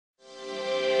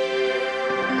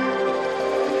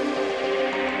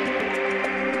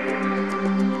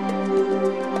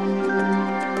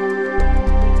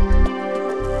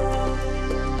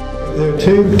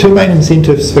two main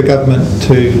incentives for government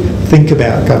to think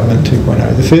about Government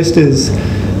 2.0. The first is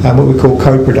what we call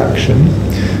co-production.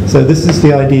 So this is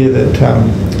the idea that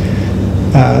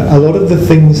a lot of the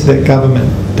things that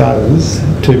government does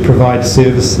to provide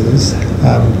services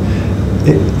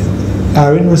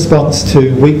are in response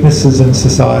to weaknesses in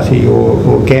society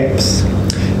or gaps,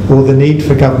 or the need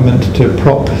for government to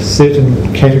prop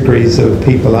certain categories of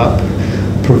people up,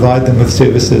 provide them with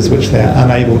services which they are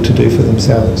unable to do for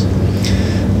themselves.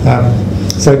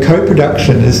 So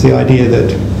co-production is the idea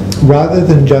that rather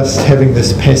than just having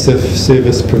this passive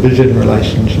service provision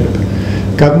relationship,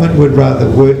 government would rather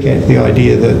work at the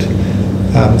idea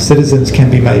that citizens can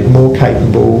be made more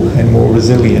capable and more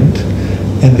resilient,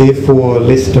 and therefore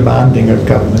less demanding of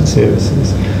government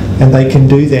services. And they can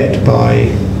do that by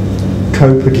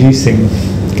co-producing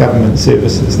government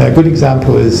services. Now, a good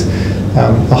example is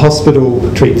a hospital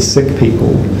treats sick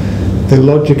people. The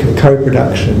logic of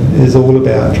co-production is all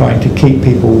about trying to keep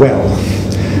people well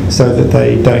so that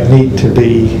they don't need to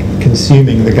be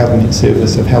consuming the government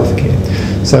service of healthcare.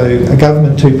 So a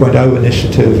Government 2.0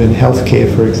 initiative in healthcare,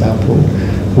 for example,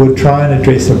 would try and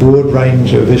address a broad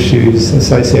range of issues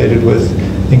associated with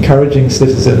encouraging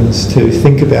citizens to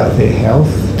think about their health,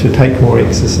 to take more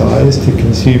exercise, to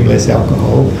consume less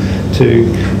alcohol, to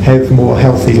have more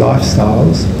healthy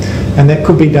lifestyles. And that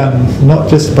could be done not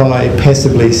just by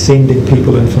passively sending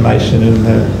people information in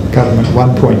the Government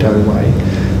 1.0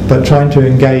 way, but trying to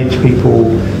engage people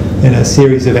in a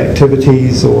series of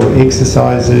activities or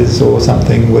exercises or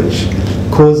something which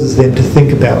causes them to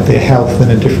think about their health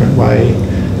in a different way,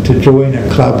 to join a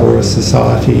club or a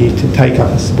society, to take up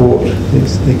a sport,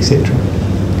 etc.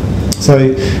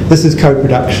 So this is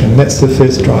co-production. That's the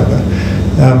first driver.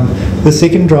 The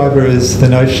second driver is the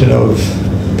notion of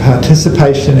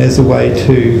participation as a way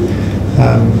to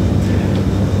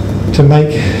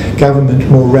make government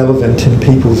more relevant in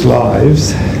people's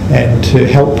lives and to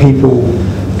help people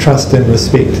trust and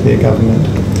respect their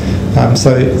government.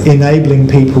 So enabling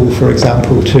people, for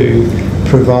example, to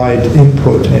provide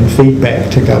input and feedback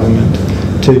to government,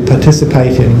 to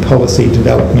participate in policy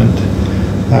development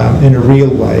in a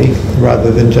real way, rather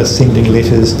than just sending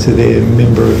letters to their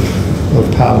Member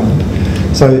of Parliament.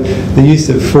 So the use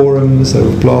of forums,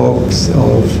 of blogs,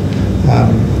 of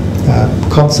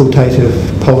consultative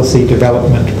policy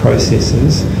development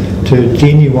processes to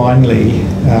genuinely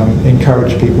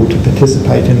encourage people to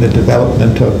participate in the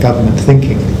development of government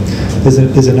thinking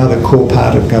is another core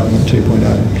part of Government 2.0.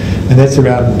 And that's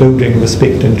around building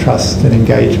respect and trust and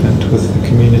engagement with the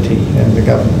community and the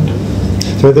government.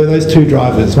 So there are those two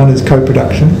drivers. One is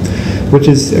co-production, which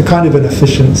is a kind of an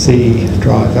efficiency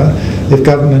driver. If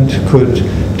government could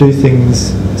do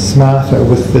things smarter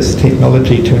with this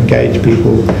technology to engage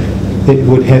people, it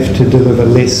would have to deliver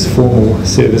less formal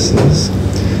services.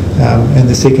 And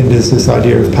the second is this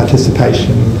idea of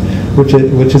participation, which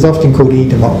is often called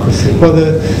e-democracy. Well,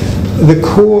 the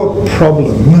core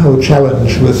problem or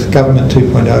challenge with Government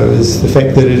 2.0 is the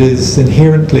fact that it is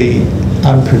inherently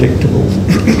unpredictable.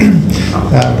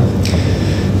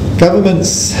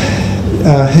 Governments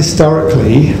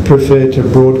historically prefer to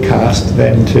broadcast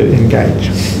than to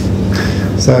engage.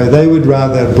 So they would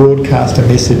rather broadcast a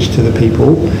message to the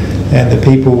people, and the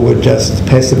people would just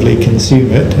passively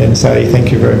consume it and say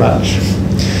thank you very much.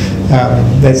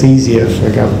 That's easier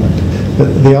for government.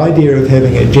 But the idea of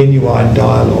having a genuine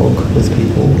dialogue with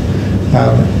people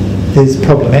is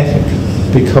problematic,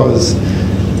 because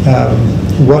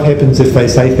what happens if they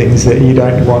say things that you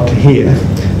don't want to hear,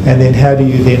 and then how do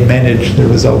you then manage the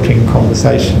resulting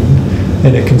conversation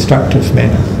in a constructive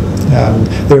manner?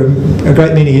 There are a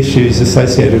great many issues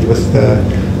associated with the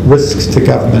risks to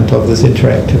government of this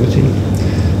interactivity,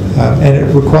 and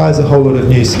it requires a whole lot of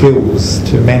new skills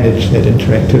to manage that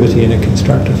interactivity in a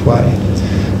constructive way.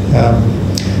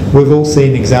 We've all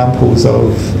seen examples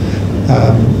of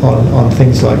on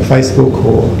things like Facebook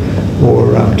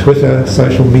or Twitter,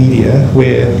 social media,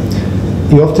 where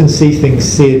you often see things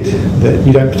said that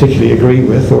you don't particularly agree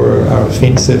with or are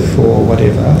offensive or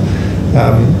whatever.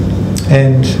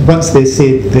 And once they're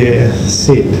said, they're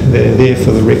there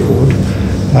for the record.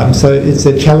 So it's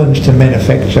a challenge to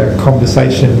manufacture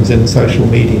conversations in social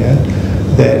media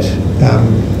that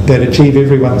achieve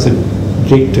everyone's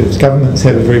objectives. Governments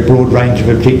have a very broad range of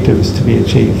objectives to be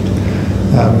achieved.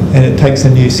 And it takes a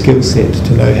new skill set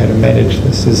to know how to manage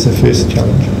this, is the first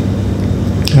challenge.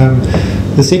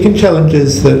 The second challenge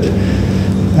is that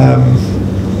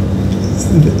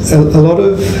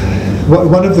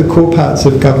one of the core parts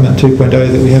of Government 2.0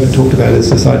 that we haven't talked about is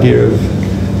this idea of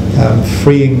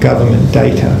freeing government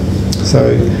data.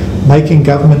 So making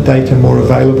government data more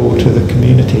available to the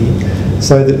community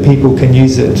so that people can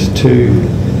use it to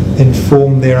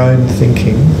inform their own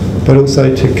thinking, but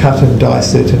also to cut and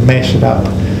dice it and mash it up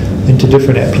into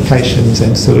different applications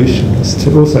and solutions,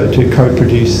 to also to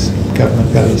co-produce government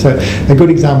value. So a good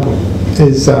example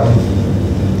is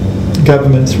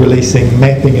governments releasing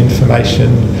mapping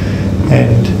information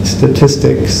and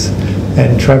statistics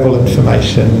and travel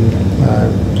information,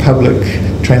 public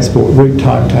transport route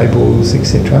timetables,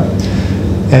 etc.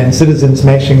 And citizens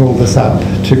mashing all this up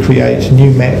to create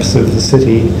new maps of the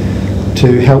city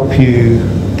to help you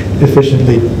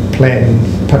efficiently plan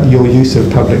your use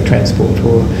of public transport,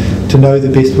 or to know the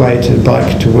best way to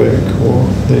bike to work, or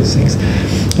those things.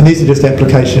 And these are just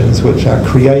applications which are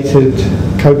created,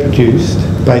 co-produced,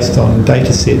 based on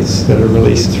data sets that are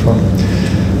released from.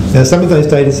 Now, some of those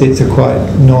data sets are quite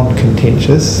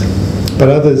non-contentious, but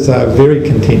others are very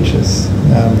contentious.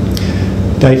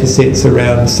 Data sets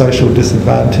around social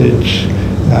disadvantage,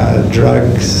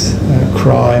 drugs,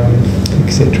 crime,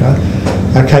 etc.,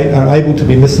 are able to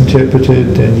be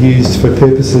misinterpreted and used for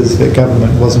purposes that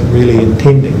government wasn't really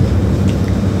intending.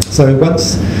 So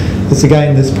once it's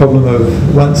again this problem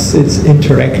of once it's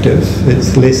interactive,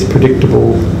 it's less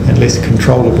predictable and less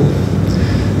controllable.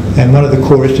 And one of the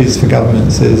core issues for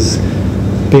governments is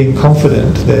being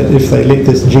confident that if they let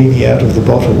this genie out of the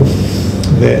bottle,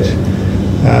 that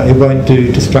it won't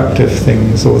do destructive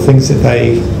things or things that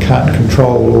they can't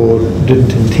control or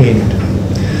didn't intend.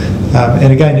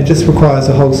 And again, it just requires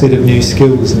a whole set of new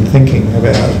skills and thinking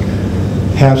about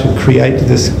how to create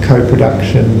this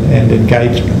co-production and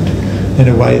engagement in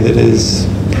a way that is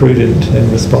prudent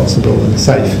and responsible and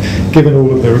safe, given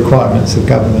all of the requirements of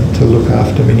government to look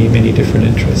after many, many different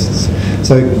interests.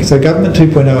 So Government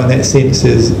 2.0 in that sense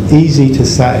is easy to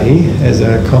say as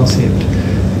a concept,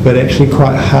 but actually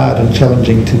quite hard and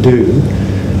challenging to do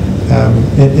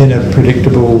in a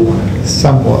predictable,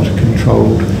 somewhat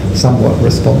controlled, somewhat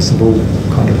responsible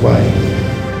kind of way.